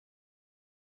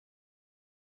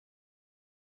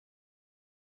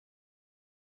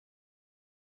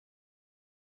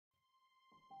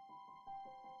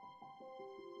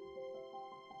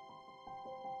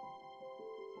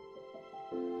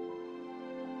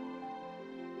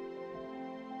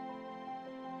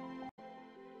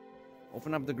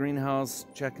open up the greenhouse,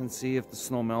 check and see if the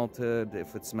snow melted,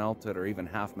 if it's melted or even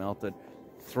half melted,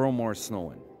 throw more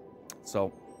snow in.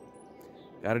 So,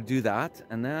 got to do that.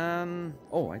 And then,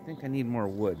 oh, I think I need more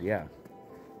wood. Yeah,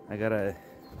 I got to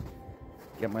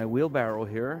get my wheelbarrow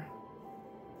here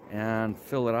and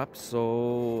fill it up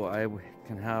so I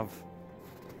can have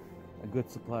a good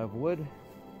supply of wood.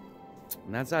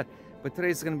 And that's that. But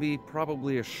today's going to be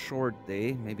probably a short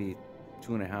day, maybe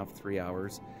 2.5, 3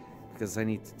 hours, because I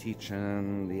need to teach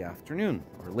in the afternoon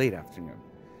or late afternoon.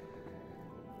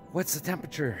 What's the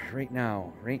temperature right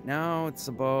now? Right now it's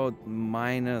about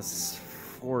minus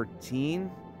 14.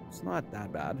 It's not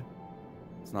that bad.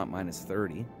 It's not minus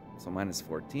 30, so minus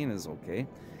 14 is okay.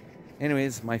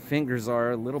 Anyways, my fingers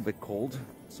are a little bit cold,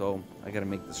 so I gotta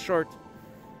make this short.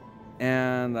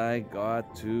 And I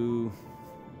got to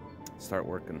start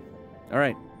working. All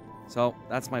right, so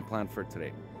that's my plan for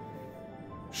today.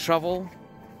 Shovel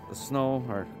the snow,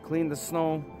 or clean the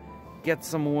snow, get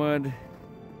some wood,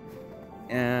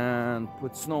 and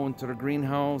put snow into the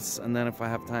greenhouse. And then if I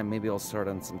have time, maybe I'll start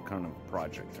on some kind of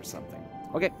project or something.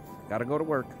 Okay, gotta go to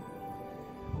work.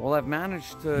 Well, I've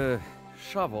managed to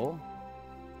shovel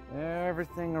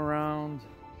everything around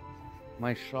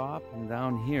my shop and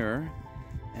down here,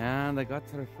 and I got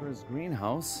to the first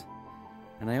greenhouse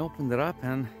and I opened it up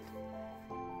and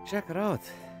check it out.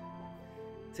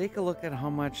 Take a look at how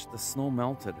much the snow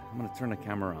melted. I'm going to turn the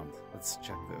camera around. Let's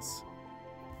check this.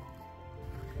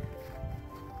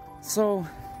 So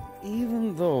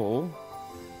even though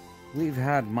we've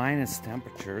had minus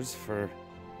temperatures for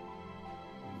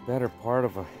the better part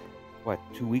of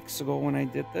 2 weeks ago when I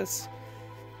did this,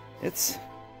 it's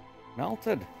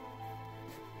melted.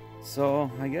 So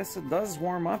I guess it does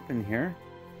warm up in here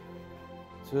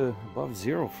to above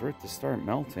zero for it to start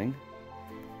melting.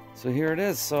 So here it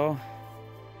is. So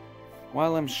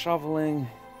while I'm shoveling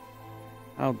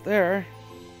out there,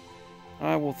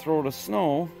 I will throw the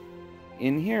snow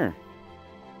in here.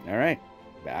 All right,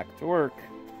 back to work.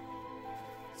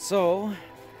 So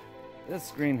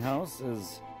this greenhouse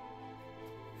is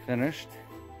finished.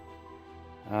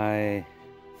 I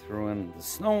threw in the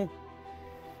snow,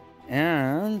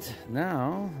 and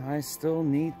now I still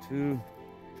need to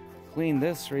clean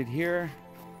this right here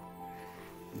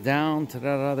down to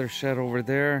that other shed over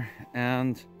there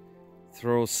and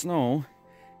throw snow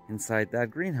inside that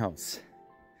greenhouse.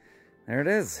 There it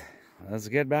is. Let's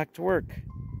get back to work.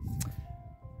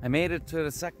 I made it to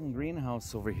the second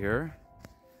greenhouse over here.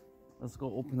 Let's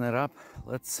go open that up.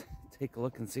 Let's take a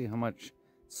look and see how much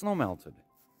snow melted.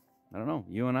 I don't know.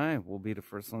 You and I will be the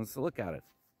first ones to look at it.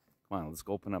 Come on, let's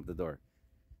go open up the door.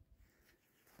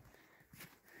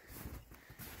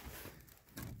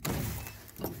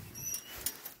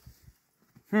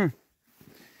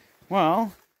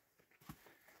 Well,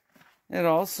 it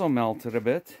also melted a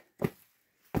bit.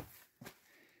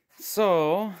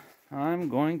 So I'm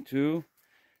going to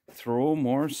throw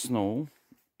more snow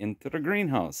into the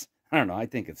greenhouse. I don't know, I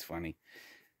think it's funny.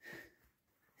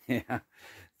 Yeah,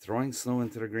 throwing snow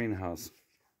into the greenhouse.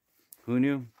 Who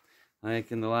knew?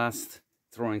 Like in the last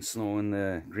throwing snow in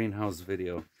the greenhouse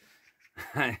video.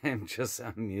 I am just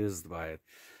amused by it.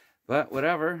 But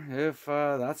whatever, if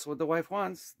that's what the wife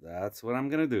wants, that's what I'm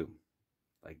gonna do.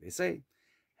 Like they say,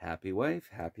 happy wife,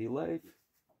 happy life,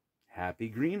 happy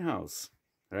greenhouse.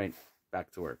 All right,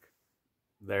 back to work.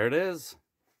 There it is.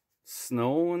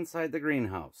 Snow inside the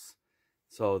greenhouse.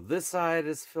 So this side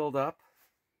is filled up,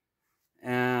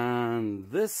 and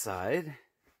this side,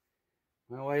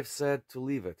 my wife said to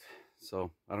leave it.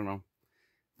 So I don't know.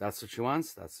 That's what she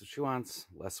wants. That's what she wants.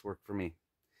 Less work for me.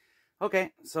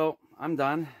 Okay, so I'm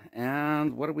done.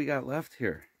 And what do we got left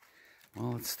here?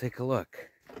 Well, let's take a look.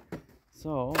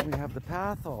 So we have the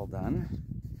path all done,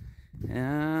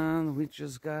 and we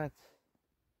just got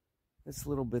this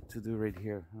little bit to do right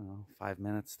here. I don't know, 5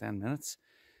 minutes, 10 minutes.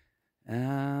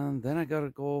 And then I gotta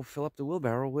go fill up the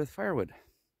wheelbarrow with firewood.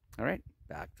 All right,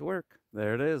 back to work.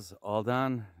 There it is, all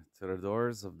done to the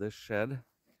doors of this shed.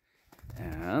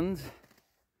 And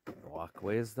the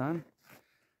walkway is done.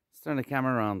 Let's turn the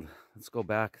camera around. Let's go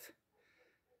back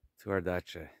to our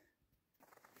dacha.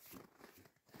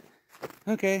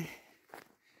 Okay,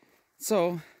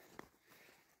 so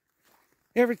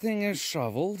everything is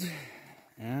shoveled,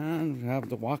 and we have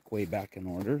the walkway back in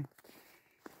order.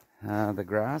 The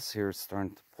grass here is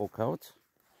starting to poke out.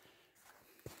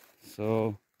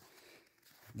 So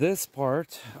this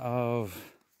part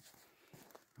of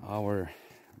our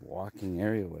walking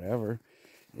area, whatever,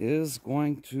 is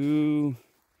going to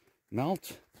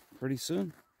melt pretty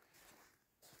soon.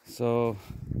 So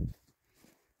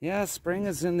yeah, spring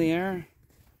is in the air,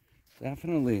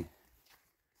 definitely.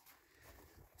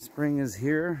 Spring is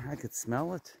here. I could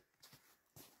smell it.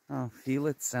 Feel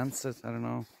it, sense it. I don't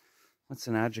know. What's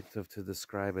an adjective to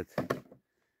describe it?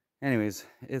 Anyways,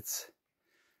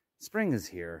 spring is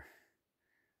here.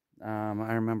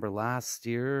 I remember last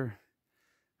year,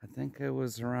 I think it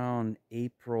was around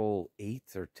April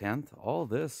 8th or 10th. All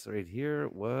this right here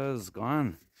was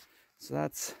gone. So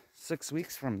that's 6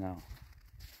 weeks from now.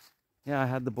 Yeah, I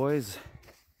had the boys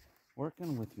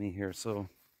working with me here. So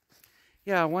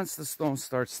yeah, once the snow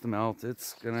starts to melt,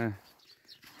 it's gonna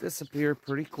disappear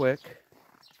pretty quick.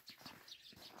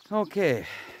 Okay,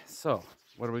 so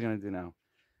what are we gonna do now?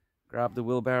 Grab the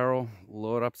wheelbarrow,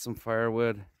 load up some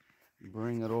firewood,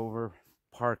 bring it over,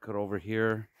 park it over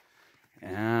here,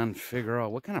 and figure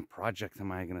out what kind of project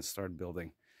am I gonna start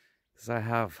building. Because I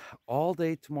have all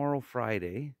day tomorrow,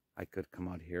 Friday, I could come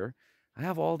out here. I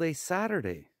have all day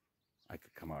Saturday, I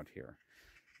could come out here.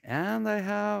 And I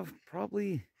have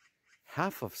probably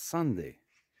half of Sunday.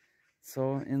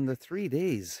 So in the 3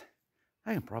 days,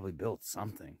 I can probably build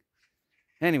something.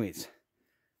 Anyways,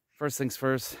 first things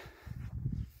first,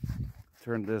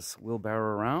 turn this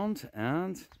wheelbarrow around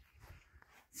and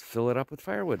let's fill it up with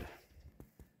firewood.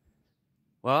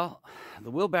 Well,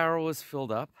 the wheelbarrow is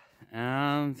filled up,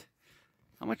 and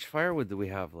how much firewood do we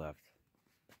have left?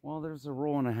 Well, there's a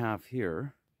row and a half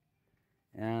here,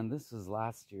 and this is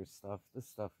last year's stuff. This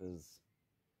stuff is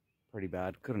pretty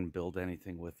bad. Couldn't build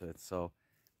anything with it, so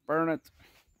burn it.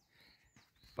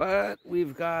 But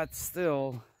we've got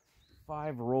still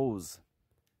 5 rows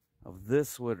of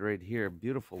this wood right here.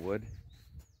 Beautiful wood,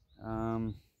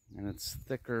 and it's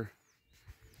thicker.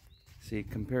 See,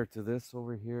 compared to this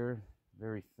over here,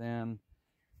 very thin,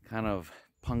 kind of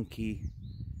punky,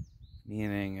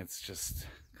 meaning it's just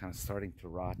kind of starting to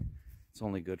rot. It's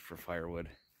only good for firewood.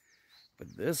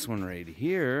 But this one right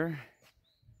here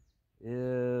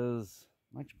is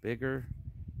much bigger,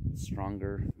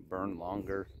 stronger, burn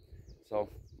longer. So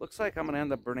looks like I'm gonna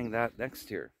end up burning that next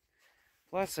year.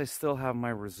 Plus I still have my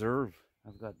reserve.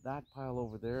 I've got that pile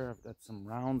over there. I've got some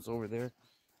rounds over there.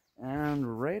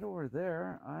 And right over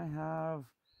there, I have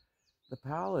the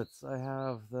pallets. I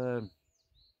have the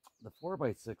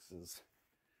 4x6s,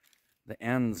 the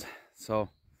ends. So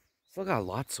still got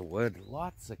lots of wood,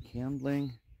 lots of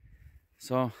kindling.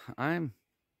 So I'm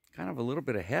kind of a little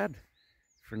bit ahead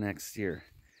for next year.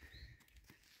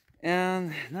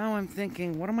 And now I'm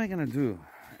thinking, what am I gonna do?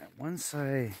 Once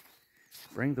I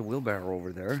bring the wheelbarrow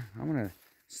over there, I'm gonna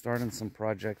start on some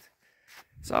project.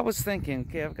 So I was thinking,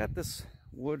 okay, I've got this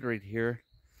wood right here.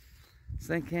 I was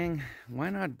thinking, why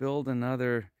not build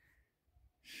another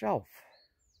shelf?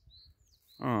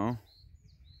 I don't know.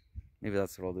 Maybe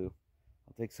that's what I'll do.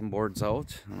 I'll take some boards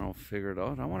out and I'll figure it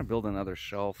out. I want to build another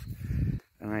shelf.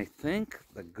 And I think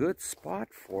the good spot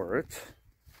for it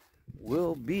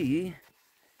will be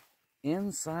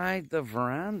inside the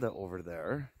veranda over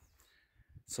there.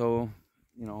 So,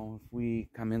 you know, if we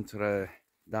come into the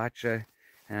dacha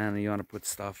and you want to put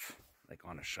stuff like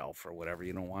on a shelf or whatever,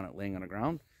 you don't want it laying on the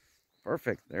ground,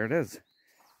 perfect, there it is.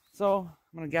 So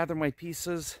I'm going to gather my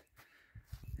pieces,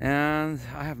 and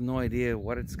I have no idea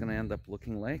what it's going to end up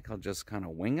looking like. I'll just kind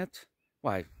of wing it.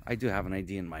 Well, I do have an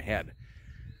idea in my head,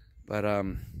 but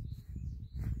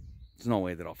there's no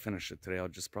way that I'll finish it today. I'll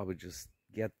just probably just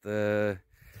get the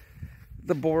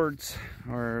boards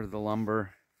or the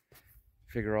lumber,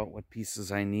 figure out what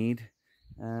pieces I need,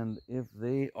 and if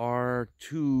they are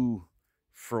too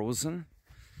frozen,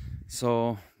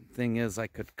 so thing is, I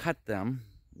could cut them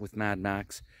with Mad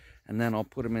Max, and then I'll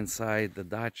put them inside the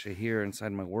dacha here,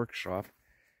 inside my workshop,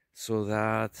 so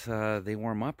that they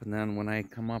warm up, and then when I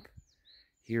come up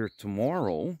here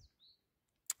tomorrow,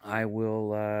 I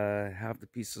will have the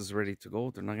pieces ready to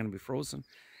go. They're not going to be frozen,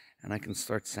 and I can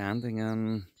start sanding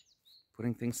and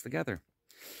putting things together.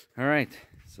 All right,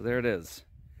 so there it is.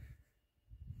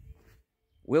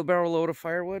 Wheelbarrow load of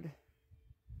firewood.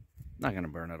 Not going to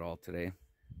burn it all today,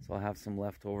 so I'll have some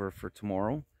left over for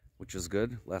tomorrow, which is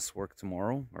good. Less work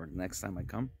tomorrow or next time I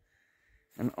come.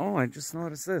 And oh, I just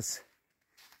noticed this.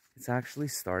 It's actually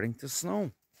starting to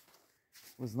snow.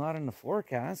 It was not in the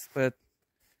forecast, but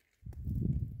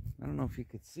I don't know if you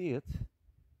could see it,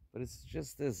 but it's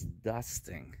just this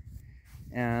dusting.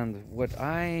 And what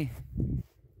I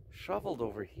shoveled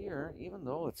over here, even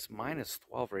though it's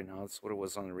 -12 right now, that's what it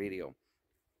was on the radio,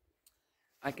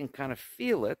 I can kind of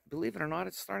feel it. Believe it or not,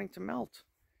 it's starting to melt.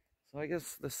 So I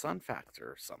guess the sun factor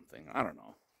or something, I don't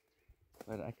know.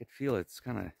 But I could feel it's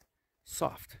kind of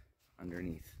soft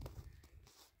underneath.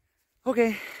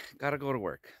 Okay, gotta go to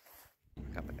work.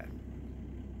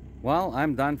 Well,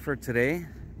 I'm done for today.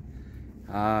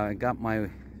 I got my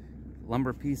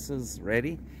lumber pieces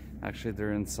ready. Actually,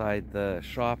 they're inside the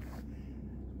shop.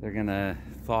 they're gonna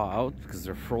thaw out because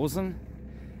they're frozen.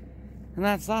 And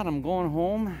that's that. I'm going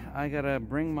home. I gotta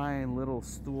bring my little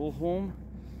stool home.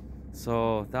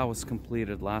 So that was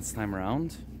completed last time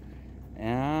around.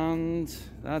 And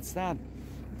that's that.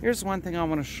 Here's one thing I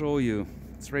want to show you.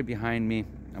 It's right behind me.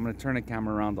 I'm gonna turn the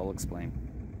camera around, I'll explain.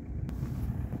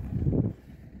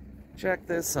 Check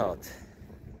this out.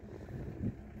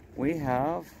 We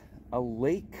have a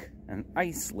lake, an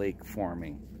ice lake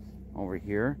forming over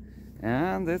here,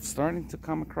 and it's starting to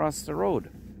come across the road.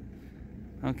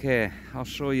 Okay, I'll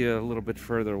show you a little bit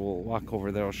further. We'll walk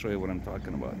over there, I'll show you what I'm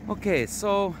talking about. Okay,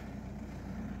 so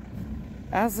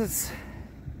as it's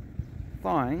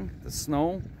thawing, the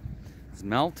snow is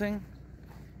melting,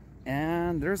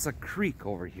 and there's a creek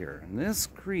over here. And this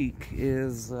creek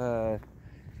is,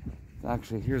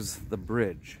 actually, here's the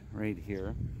bridge right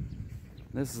here.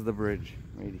 This is the bridge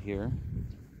right here.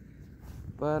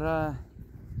 But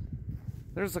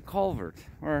there's a culvert,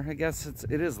 or I guess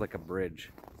it is like a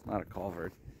bridge. It's not a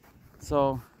culvert.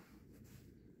 So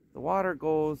the water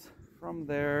goes from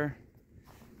there,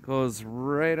 goes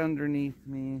right underneath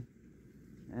me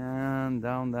and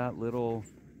down that little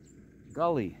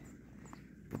gully.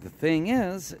 But the thing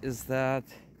is that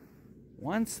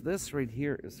once this right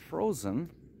here is frozen,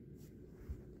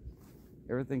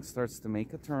 everything starts to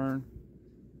make a turn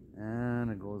and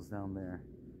it goes down there.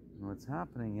 And what's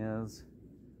happening is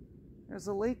there's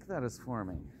a lake that is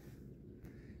forming.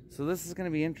 So this is going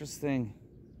to be interesting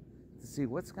to see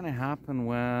what's going to happen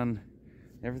when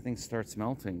everything starts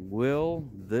melting. Will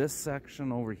this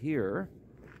section over here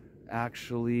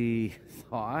actually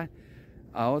thaw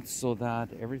out so that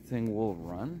everything will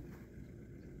run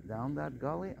down that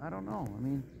gully? I don't know. I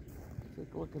mean,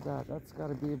 take a look at that. That's got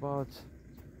to be about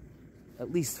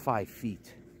at least 5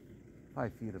 feet.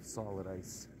 5 feet of solid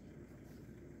ice.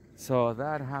 So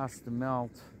that has to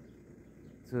melt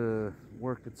to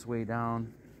work its way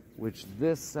down, which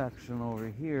this section over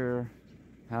here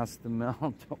has to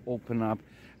melt to open up.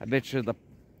 I bet you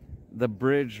the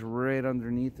bridge right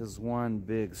underneath is one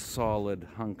big solid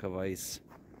hunk of ice.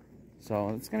 So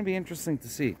it's going to be interesting to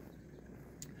see.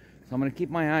 So I'm going to keep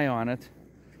my eye on it.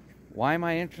 Why am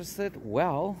I interested?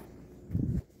 Well,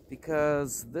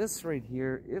 because this right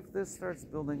here, if this starts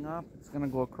building up, it's going to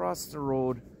go across the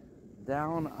road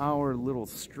down our little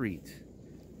street.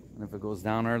 And if it goes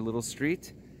down our little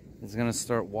street, it's going to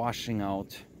start washing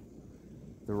out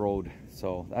the road.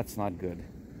 So that's not good.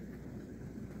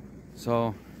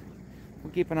 So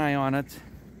we'll keep an eye on it.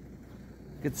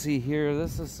 You can see here,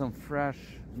 this is some fresh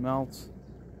melt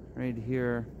right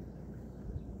here.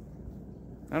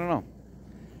 I don't know.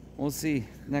 We'll see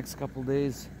next couple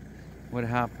days what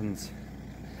happens.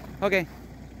 Okay,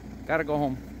 gotta go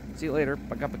home. See you later.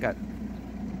 Paka paka.